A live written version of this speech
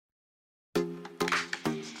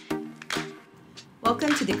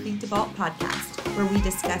Welcome to the Krieg DeVault podcast, where we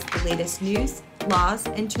discuss the latest news, laws,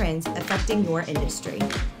 and trends affecting your industry.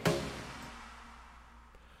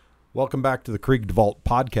 Welcome back to the Krieg DeVault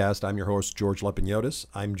podcast. I'm your host, George Lepiniotis.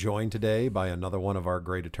 I'm joined today by another one of our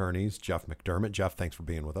great attorneys, Jeff McDermott. Jeff, thanks for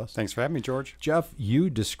being with us. Thanks for having me, George. Jeff, you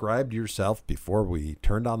described yourself before we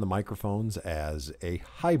turned on the microphones as a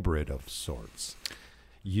hybrid of sorts.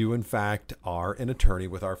 You, in fact, are an attorney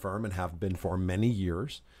with our firm and have been for many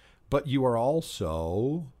years, but you are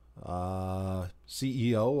also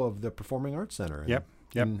CEO of the Performing Arts Center. Yep.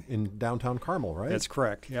 In downtown Carmel, right? That's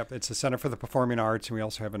correct. Yep. It's a Center for the Performing Arts, and we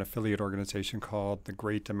also have an affiliate organization called the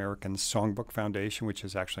Great American Songbook Foundation, which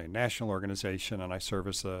is actually a national organization, and I serve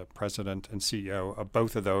as the president and CEO of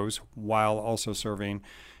both of those while also serving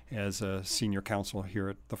as a senior counsel here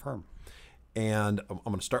at the firm. And I'm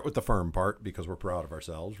going to start with the firm part because we're proud of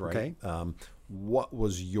ourselves, right? Okay. What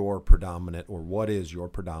was your predominant, or what is your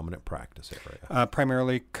predominant practice area?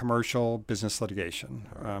 Primarily commercial business litigation.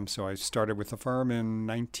 So I started with the firm in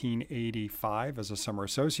 1985 as a summer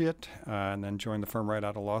associate, and then joined the firm right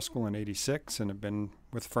out of law school in 86, and have been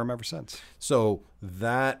with the firm ever since. So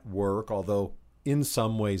that work, although in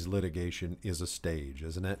some ways litigation is a stage,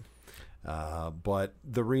 isn't it? But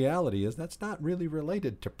the reality is that's not really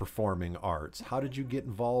related to performing arts. How did you get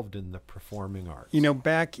involved in the performing arts? You know,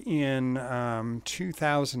 back in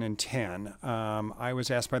 2010, I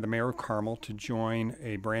was asked by the mayor of Carmel to join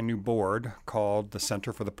a brand new board called the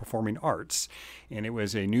Center for the Performing Arts. And it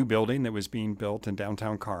was a new building that was being built in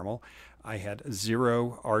downtown Carmel. I had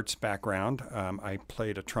zero arts background. I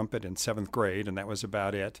played a trumpet in 7th grade, and that was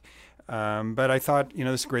about it. But I thought, you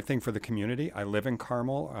know, this is a great thing for the community. I live in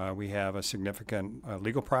Carmel. We have a significant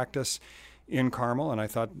legal practice in Carmel, and I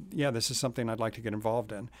thought, yeah, this is something I'd like to get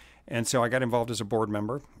involved in. And so I got involved as a board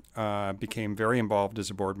member, became very involved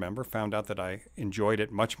as a board member, found out that I enjoyed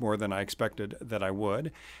it much more than I expected that I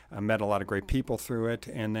would. I met a lot of great people through it.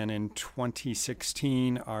 And then in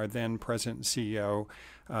 2016, our then president and CEO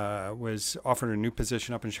was offered a new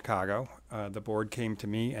position up in Chicago. The board came to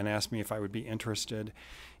me and asked me if I would be interested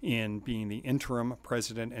in being the interim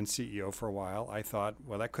president and CEO for a while. I thought,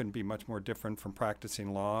 well, that couldn't be much more different from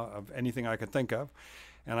practicing law of anything I could think of.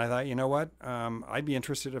 And I thought, you know what, I'd be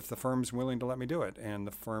interested if the firm's willing to let me do it. And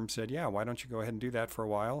the firm said, yeah, why don't you go ahead and do that for a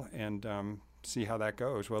while and see how that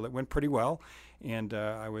goes. Well, it went pretty well. And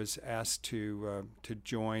I was asked to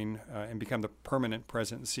join and become the permanent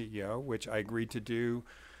president and CEO, which I agreed to do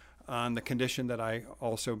on the condition that I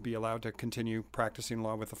also be allowed to continue practicing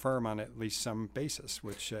law with the firm on at least some basis,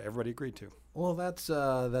 which everybody agreed to. Well, that's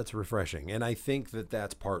refreshing. And I think that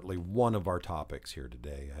that's partly one of our topics here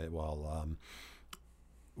today.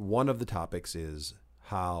 One of the topics is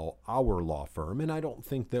how our law firm, and I don't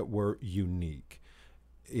think that we're unique,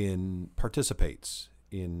 participates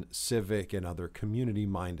in civic and other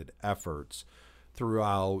community-minded efforts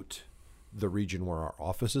throughout the region where our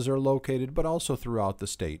offices are located, but also throughout the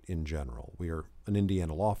state in general. We are an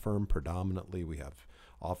Indiana law firm predominantly. We have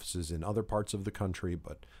offices in other parts of the country,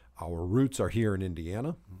 but our roots are here in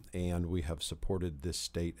Indiana, and we have supported this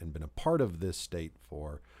state and been a part of this state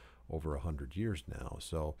for over 100 years now.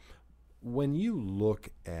 So when you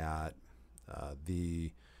look at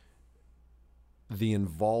the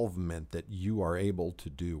involvement that you are able to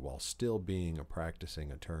do while still being a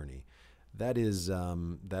practicing attorney, that's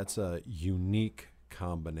a unique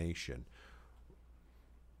combination.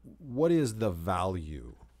 What is the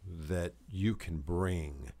value that you can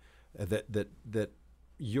bring that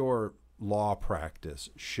your law practice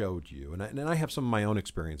showed you? And I have some of my own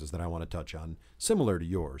experiences that I want to touch on, similar to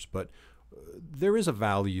yours, but there is a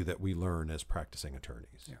value that we learn as practicing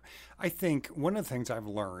attorneys. Yeah. I think one of the things I've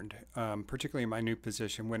learned, particularly in my new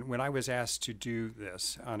position, when I was asked to do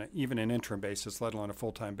this on even an interim basis, let alone a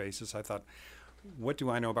full-time basis, I thought, what do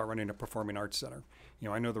I know about running a performing arts center? You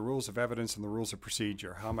know, I know the rules of evidence and the rules of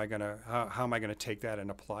procedure. How am I gonna take that and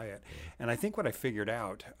apply it? And I think what I figured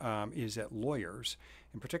out is that lawyers,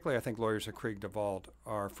 and particularly I think lawyers at Krieg DeVault,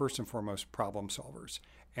 are first and foremost problem solvers,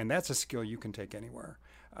 and that's a skill you can take anywhere.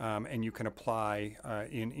 And you can apply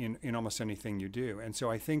in almost anything you do. And so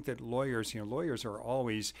I think that lawyers are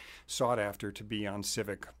always sought after to be on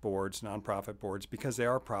civic boards, nonprofit boards, because they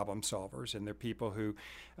are problem solvers, and they're people who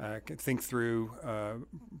can think through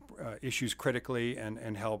issues critically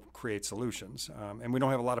and help create solutions. And we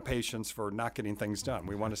don't have a lot of patience for not getting things done.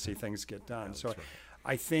 We want to see things get done. So. Right.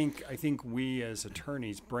 I think we as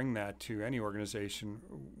attorneys bring that to any organization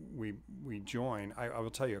we join. I will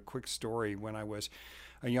tell you a quick story. When I was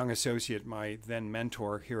a young associate, my then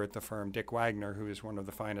mentor here at the firm, Dick Wagner, who is one of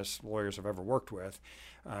the finest lawyers I've ever worked with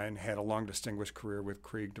and had a long distinguished career with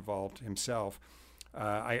Krieg DeVault himself,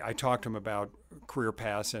 I talked to him about career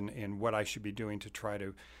paths and what I should be doing to try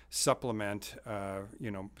to supplement,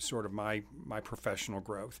 sort of my professional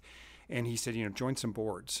growth. And he said, join some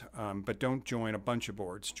boards, but don't join a bunch of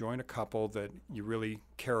boards. Join a couple that you really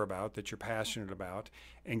care about, that you're passionate about,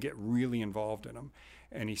 and get really involved in them.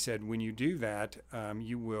 And he said, when you do that,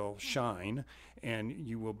 you will shine, and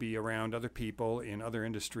you will be around other people in other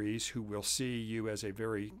industries who will see you as a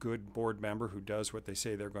very good board member who does what they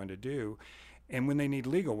say they're going to do. And when they need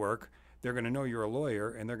legal work, they're going to know you're a lawyer,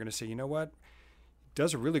 and they're going to say, you know what?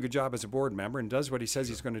 Does a really good job as a board member and does what he says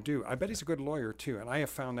he's going to do. I bet he's a good lawyer too, and I have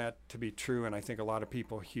found that to be true. And I think a lot of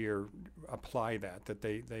people here apply that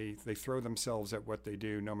they throw themselves at what they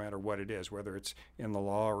do, no matter what it is, whether it's in the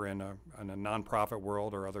law or in a nonprofit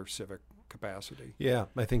world or other civic capacity. Yeah,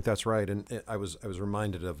 I think that's right. And I was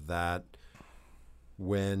reminded of that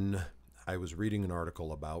when I was reading an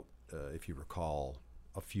article about, if you recall,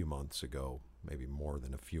 a few months ago, maybe more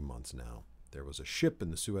than a few months now, there was a ship in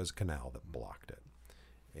the Suez Canal that blocked it.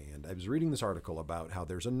 And I was reading this article about how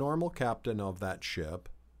there's a normal captain of that ship,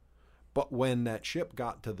 but when that ship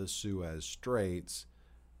got to the Suez Straits,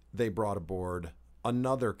 they brought aboard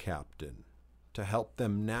another captain to help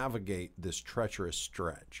them navigate this treacherous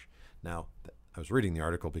stretch. Now, I was reading the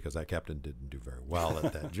article because that captain didn't do very well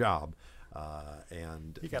at that job.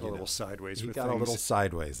 And he got a little sideways with things. He got a little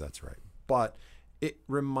sideways, that's right. But it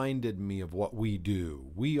reminded me of what we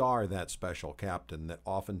do. We are that special captain that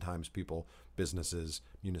oftentimes people, businesses,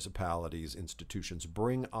 municipalities, institutions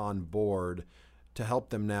bring on board to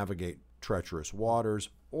help them navigate treacherous waters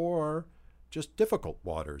or just difficult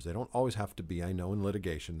waters. They don't always have to be. I know in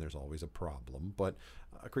litigation there's always a problem, but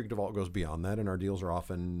Krieg DeVault goes beyond that, and our deals are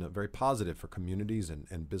often very positive for communities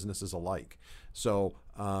and businesses alike. So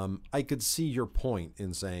I could see your point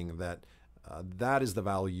in saying that that is the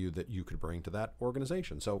value that you could bring to that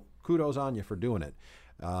organization. So kudos on you for doing it.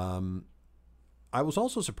 I was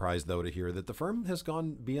also surprised, though, to hear that the firm has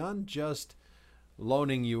gone beyond just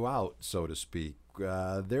loaning you out, so to speak.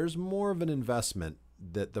 There's more of an investment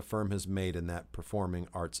that the firm has made in that Performing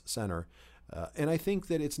Arts Center. And I think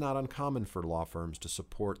that it's not uncommon for law firms to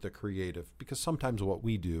support the creative, because sometimes what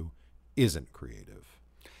we do isn't creative.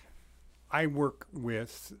 I work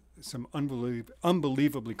with some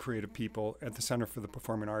unbelievably creative people at the Center for the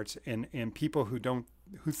Performing Arts, and people who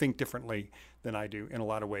think differently than I do in a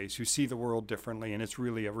lot of ways, who see the world differently, and it's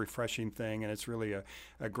really a refreshing thing, and it's really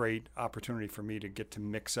a great opportunity for me to get to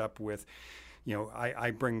mix up with,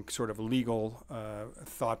 I bring sort of legal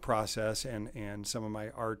thought process, and some of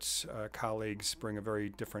my arts colleagues bring a very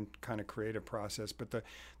different kind of creative process. But the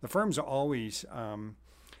firm's always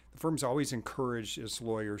encouraged its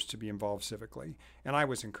lawyers to be involved civically, and I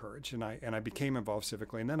was encouraged, and I became involved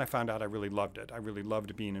civically, and then I found out I really loved it. I really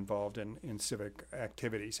loved being involved in civic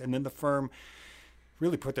activities, and then the firm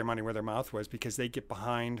really put their money where their mouth was, because they get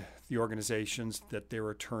behind the organizations that their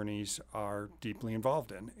attorneys are deeply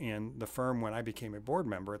involved in. And the firm, when I became a board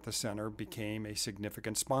member at the center, became a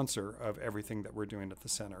significant sponsor of everything that we're doing at the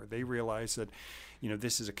center. They realize that,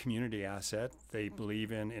 this is a community asset. They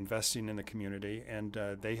believe in investing in the community, and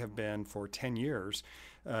they have been for 10 years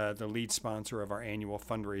the lead sponsor of our annual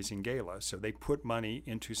fundraising gala. So they put money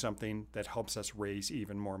into something that helps us raise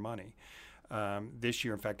even more money. This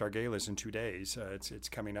year, in fact, our gala is in 2 days. It's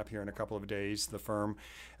coming up here in a couple of days. The firm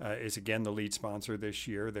is again the lead sponsor this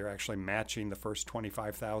year. They're actually matching the first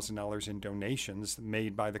 $25,000 in donations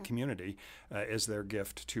made by the community as their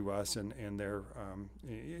gift to us, and their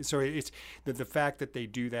so it's the fact that they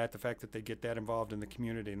do that, the fact that they get that involved in the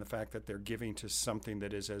community, and the fact that they're giving to something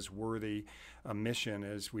that is as worthy a mission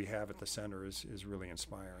as we have at the center is really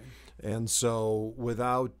inspiring. And so,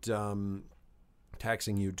 without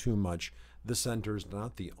taxing you too much, the center is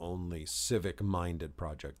not the only civic-minded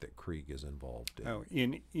project that Krieg is involved in. Oh,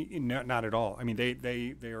 not at all. I mean,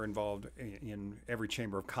 they are involved in every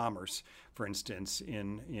chamber of commerce, for instance,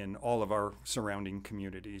 in all of our surrounding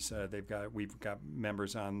communities. We've got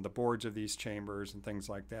members on the boards of these chambers and things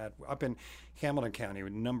like that. Up in Hamilton County, a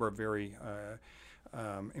number of very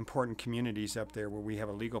important communities up there where we have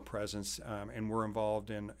a legal presence, and we're involved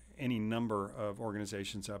in any number of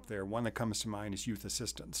organizations up there. One that comes to mind is Youth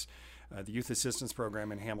Assistance. The Youth Assistance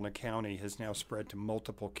Program in Hamilton County has now spread to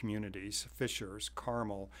multiple communities: Fishers,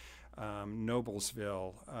 Carmel,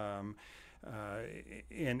 Noblesville.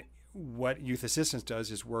 And what Youth Assistance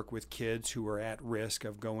does is work with kids who are at risk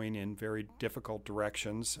of going in very difficult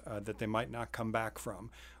directions that they might not come back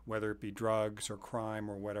from, whether it be drugs or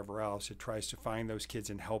crime or whatever else. It tries to find those kids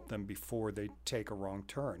and help them before they take a wrong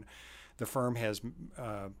turn. The firm has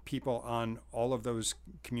people on all of those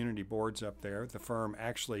community boards up there. The firm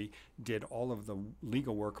actually did all of the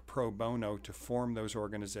legal work pro bono to form those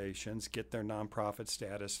organizations, get their nonprofit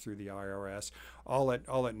status through the IRS, all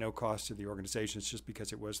at no cost to the organizations, just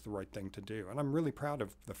because it was the right thing to do. And I'm really proud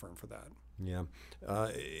of the firm for that. Yeah.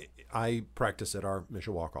 I practice at our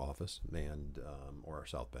Mishawaka office and or our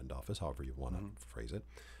South Bend office, however you want to phrase it.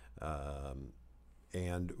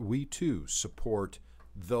 And we, too, support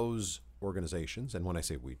those organizations. And when I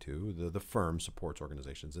say we, too, the firm supports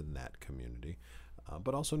organizations in that community,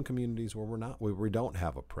 but also in communities where we don't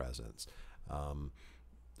have a presence.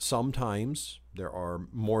 Sometimes there are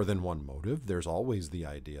more than one motive. There's always the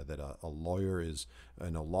idea that a lawyer is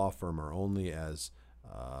and a law firm are only as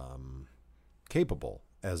capable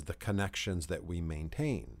as the connections that we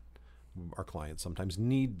maintain. Our clients sometimes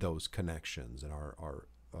need those connections, and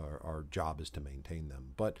our job is to maintain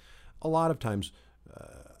them. But a lot of times,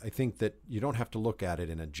 I think that you don't have to look at it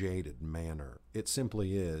in a jaded manner. It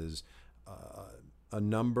simply is a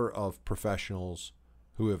number of professionals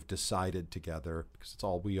who have decided together, because it's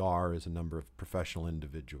all we are is a number of professional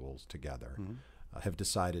individuals together, have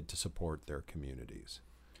decided to support their communities.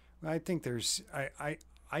 I think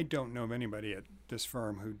I don't know of anybody at this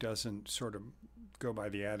firm who doesn't sort of go by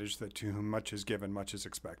the adage that to whom much is given, much is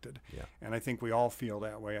expected. Yeah. And I think we all feel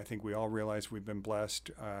that way. I think we all realize we've been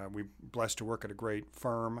blessed. We're blessed to work at a great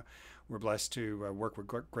firm. We're blessed to work with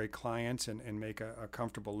great clients and make a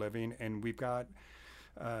comfortable living. And we've got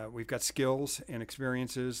skills and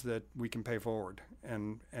experiences that we can pay forward,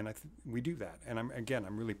 and we do that. And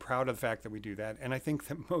I'm really proud of the fact that we do that. And I think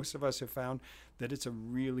that most of us have found that it's a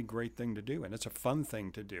really great thing to do, and it's a fun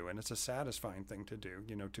thing to do, and it's a satisfying thing to do.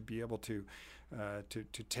 To be able to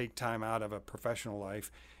take time out of a professional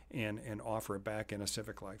life and offer it back in a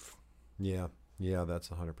civic life. Yeah, that's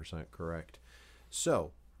 100% correct.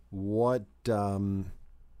 So, what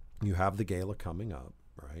you have the gala coming up,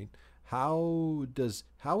 right? How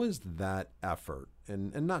is that effort,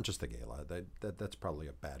 and not just the gala, that's probably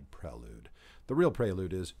a bad prelude. The real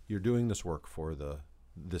prelude is you're doing this work for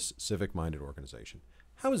this civic-minded organization.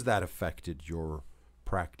 How has that affected your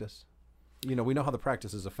practice? We know how the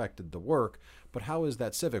practice has affected the work, but how has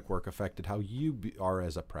that civic work affected how you are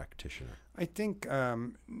as a practitioner? I think,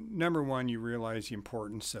 number one, you realize the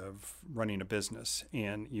importance of running a business,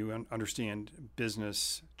 and you understand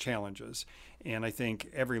business challenges. And I think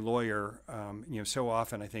every lawyer, so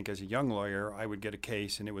often I think as a young lawyer, I would get a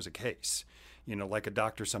case and it was a case. Like a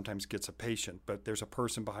doctor sometimes gets a patient, but there's a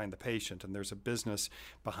person behind the patient and there's a business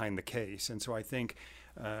behind the case. And so I think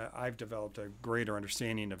I've developed a greater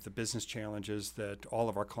understanding of the business challenges that all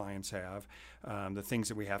of our clients have, the things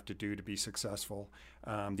that we have to do to be successful,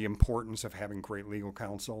 the importance of having great legal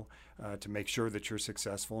counsel to make sure that you're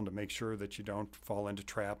successful and to make sure that you don't fall into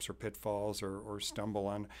traps or pitfalls or stumble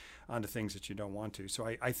onto things that you don't want to. So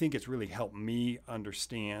I think it's really helped me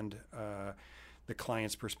understand the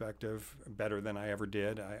client's perspective better than I ever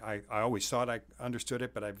did. I always thought I understood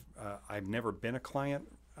it, but I've never been a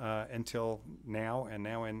client until now. And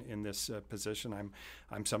now in this position,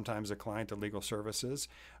 I'm sometimes a client of legal services,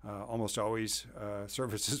 almost always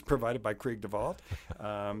services provided by Krieg DeVault.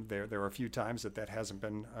 There are a few times that hasn't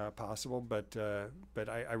been possible, but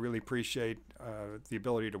I really appreciate the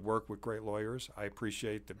ability to work with great lawyers. I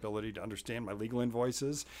appreciate the ability to understand my legal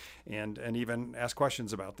invoices and even ask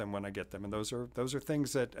questions about them when I get them. And those are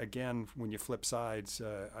things that, again, when you flip sides,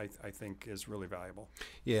 I think is really valuable.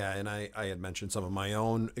 Yeah, and I had mentioned some of my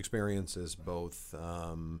own experiences, both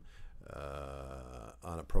on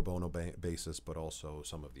a pro bono basis, but also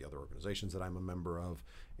some of the other organizations that I'm a member of.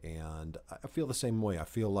 And I feel the same way. I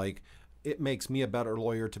feel like it makes me a better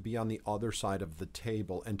lawyer to be on the other side of the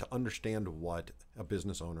table and to understand what a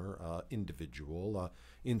business owner, individual,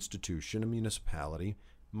 institution, a municipality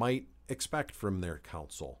might expect from their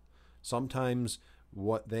counsel. Sometimes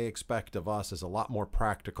what they expect of us is a lot more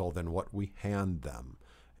practical than what we hand them.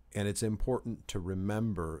 And it's important to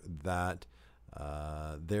remember that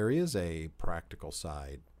there is a practical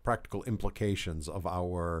side, practical implications of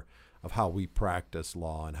how we practice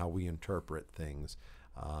law and how we interpret things.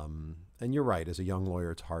 And you're right, as a young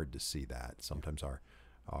lawyer, it's hard to see that. Sometimes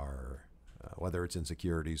our whether it's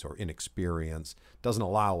insecurities or inexperience doesn't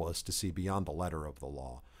allow us to see beyond the letter of the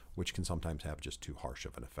law, which can sometimes have just too harsh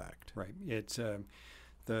of an effect. Right. It's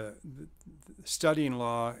the studying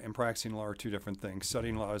law and practicing law are two different things.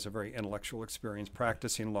 Studying law is a very intellectual experience.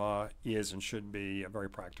 Practicing law is and should be a very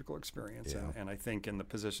practical experience. Yeah. And I think in the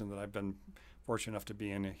position that I've been fortunate enough to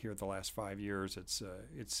be in here the last 5 years,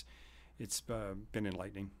 it's been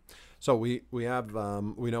enlightening. So we have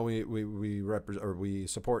we know we represent or we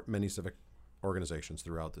support many civic organizations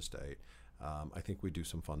throughout the state. I think we do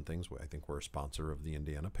some fun things. I think we're a sponsor of the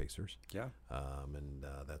Indiana Pacers. Yeah. And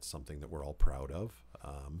that's something that we're all proud of.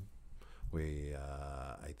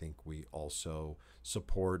 I think we also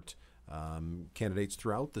support candidates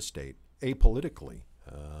throughout the state apolitically,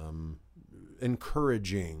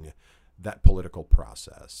 encouraging that political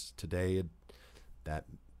process. Today, that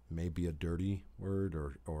may be a dirty word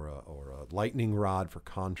or a lightning rod for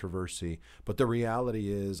controversy, but the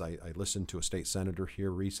reality is I listened to a state senator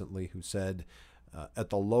here recently who said at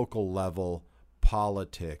the local level,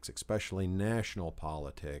 politics, especially national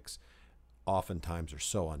politics, oftentimes are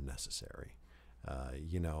so unnecessary.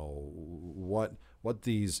 What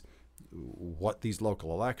these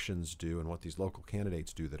local elections do and what these local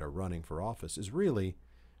candidates do that are running for office is really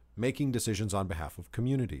making decisions on behalf of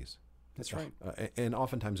communities. That's right. And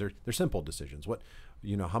oftentimes they're simple decisions.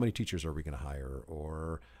 How many teachers are we going to hire,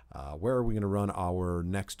 or where are we going to run our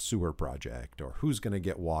next sewer project, or who's going to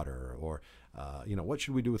get water, or what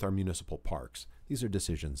should we do with our municipal parks? These are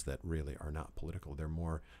decisions that really are not political. They're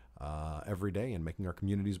more everyday and making our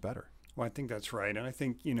communities better. Well, I think that's right. And I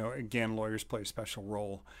think, again, lawyers play a special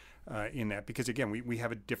role in that because, again, we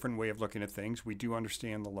have a different way of looking at things. We do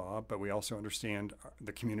understand the law, but we also understand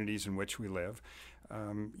the communities in which we live.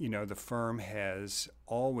 The firm has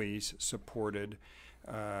always supported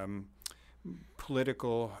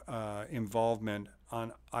political involvement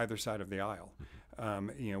on either side of the aisle.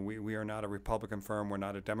 We are not a Republican firm. We're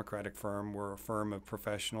not a Democratic firm. We're a firm of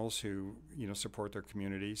professionals who, support their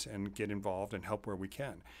communities and get involved and help where we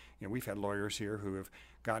can. We've had lawyers here who have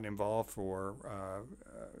gotten involved for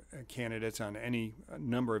candidates on any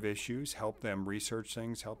number of issues, help them research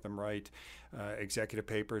things, help them write executive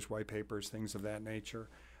papers, white papers, things of that nature.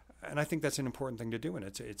 And I think that's an important thing to do. And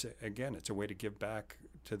it's a way to give back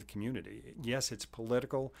to the community. Yes, it's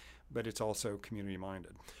political, but it's also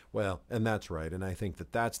community-minded. Well, and that's right. And I think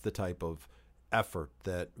that's the type of effort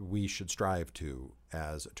that we should strive to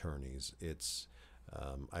as attorneys.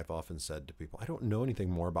 I've often said to people, I don't know anything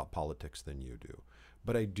more about politics than you do,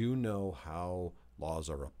 but I do know how laws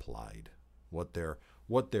are applied, what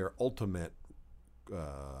their ultimate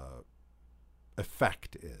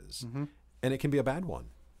effect is. Mm-hmm. And it can be a bad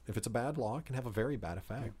one. If it's a bad law, it can have a very bad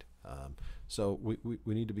effect. So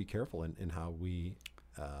we need to be careful in how we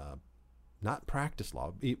not practice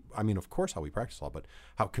law. I mean, of course, how we practice law, but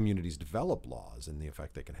how communities develop laws and the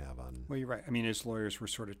effect they can have on. Well, you're right. I mean, as lawyers, we're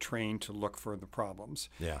sort of trained to look for the problems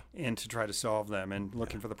and to try to solve them. And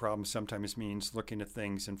looking for the problems sometimes means looking at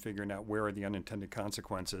things and figuring out where are the unintended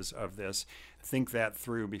consequences of this. Think that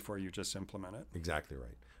through before you just implement it. Exactly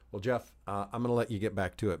right. Well, Jeff, I'm going to let you get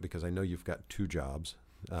back to it because I know you've got 2 jobs.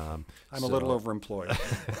 I'm a little overemployed.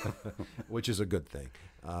 Which is a good thing.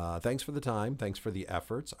 Thanks for the time. Thanks for the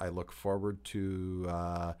efforts. I look forward to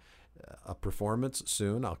a performance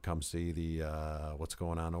soon. I'll come see what's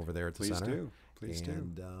going on over there at the center. Please do.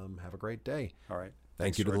 And have a great day. All right.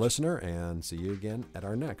 Thank you to the listener, and see you again at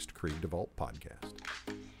our next Creed DeVault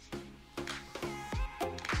podcast.